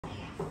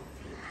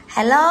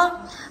Hello,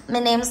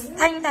 my name is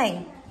Thanh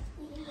Thành.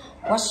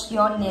 What's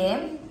your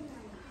name?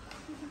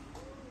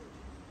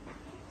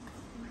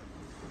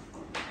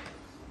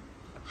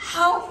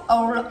 How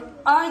old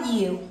are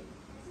you?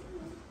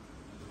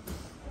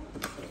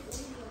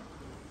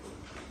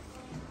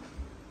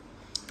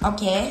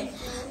 Okay,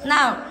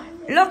 now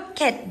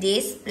look at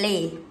this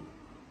play.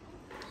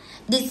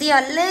 This is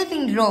your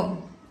living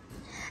room,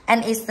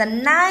 and it's a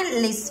nice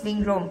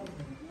living room.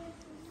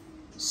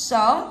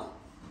 So,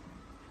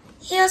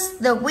 here's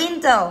the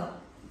window.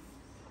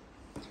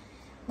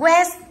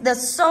 Where's the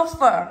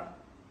sofa?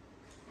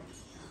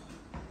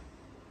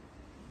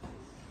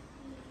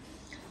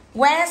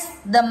 Where's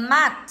the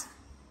mat?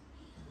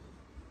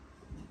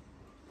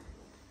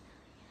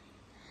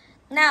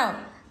 Now,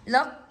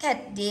 look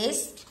at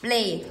this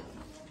play.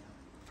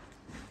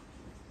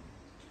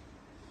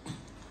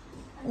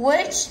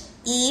 Which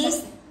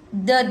is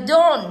the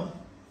door?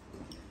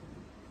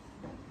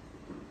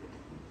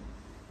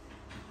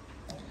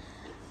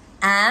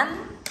 I'm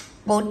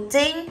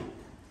putting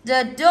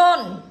the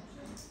door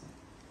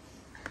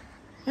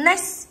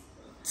next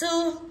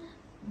to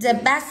the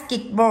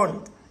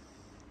basketball.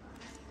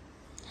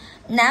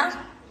 Now,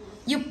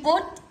 you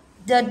put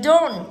the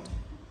door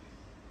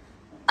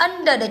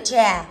under the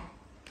chair.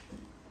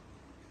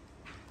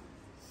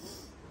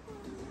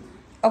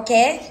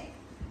 Okay?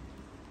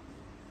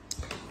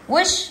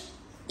 Which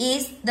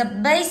is the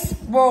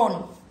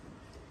baseball?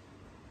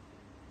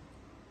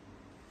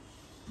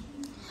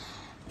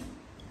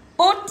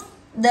 Put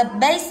the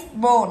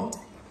baseball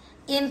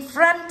in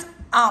front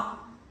of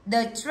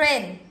the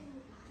train.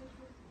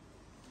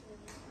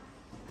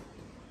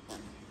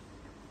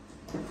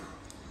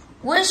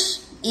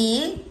 Which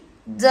is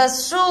the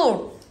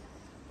shoe?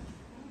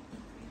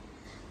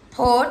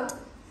 Put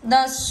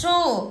the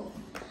shoe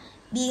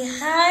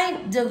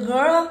behind the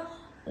girl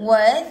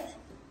with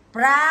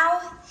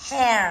brown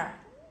hair.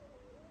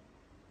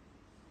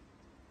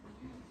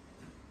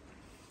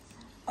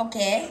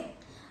 Okay,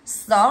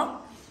 so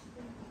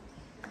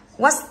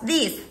what's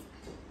this?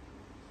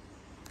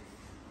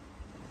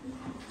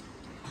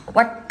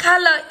 What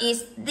color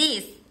is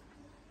this?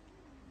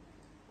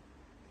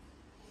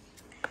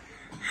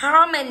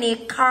 How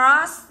many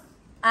cars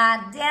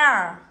are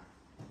there?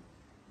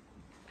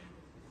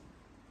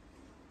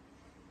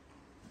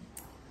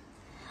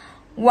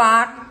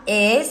 What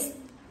is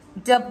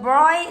the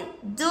boy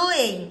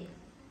doing?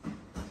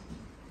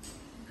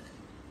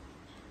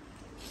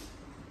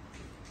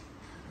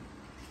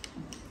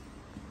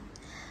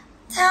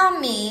 Tell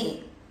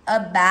me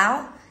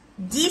about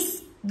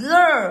this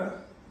girl.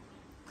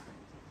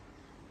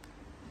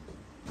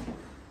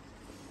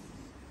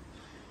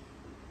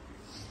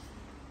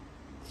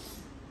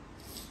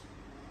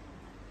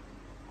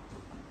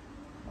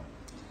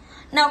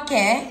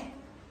 Okay,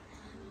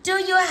 do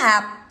you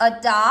have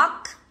a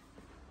dog?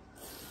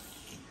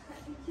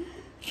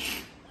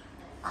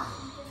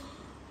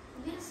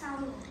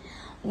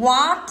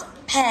 What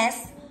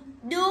pets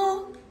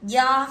do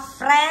your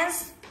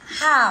friends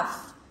have?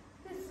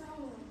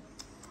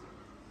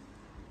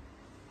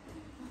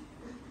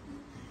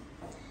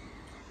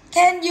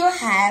 Can you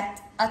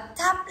have a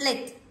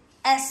tablet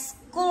at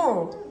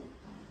school?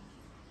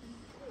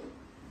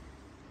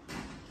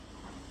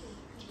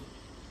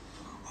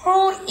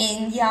 Who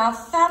in your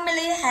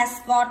family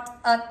has got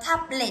a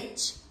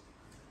tablet?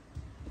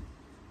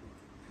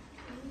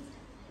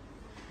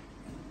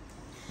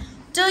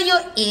 Do you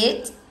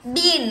eat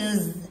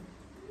beans?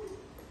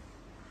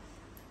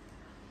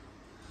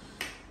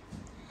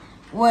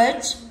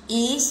 Which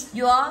is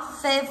your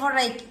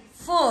favorite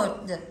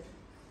food?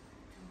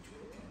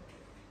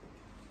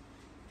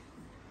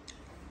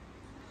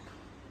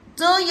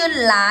 Do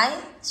you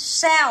like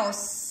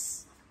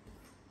shells?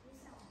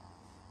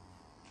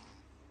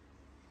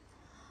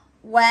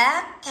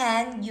 Where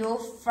can you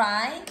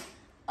find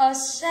a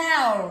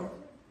shell?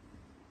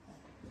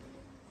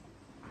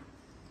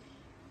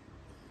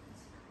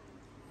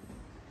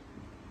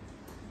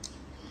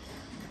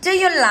 Do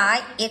you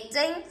like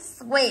eating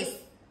sweets?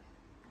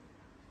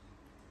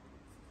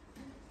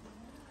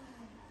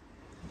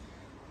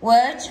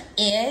 Which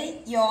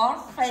is your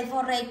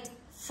favorite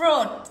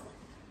fruit?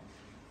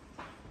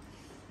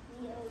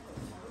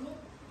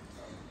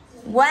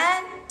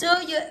 When do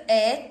you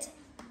eat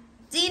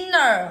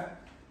dinner?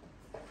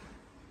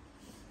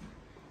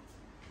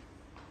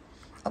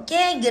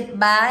 Okay,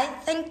 goodbye.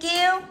 Thank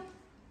you.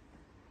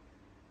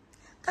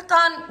 Các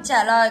con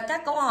trả lời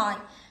các câu hỏi,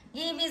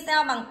 ghi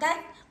video bằng cách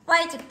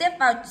quay trực tiếp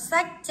vào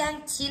sách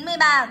trang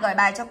 93 gửi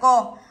bài cho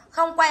cô.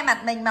 Không quay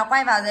mặt mình mà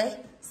quay vào dưới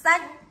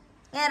sách.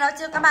 Nghe đó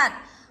chưa các bạn?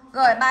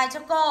 Gửi bài cho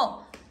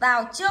cô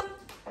vào trước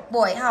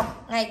buổi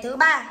học ngày thứ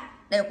 3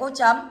 để cô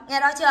chấm. Nghe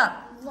đó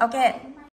chưa? Ok.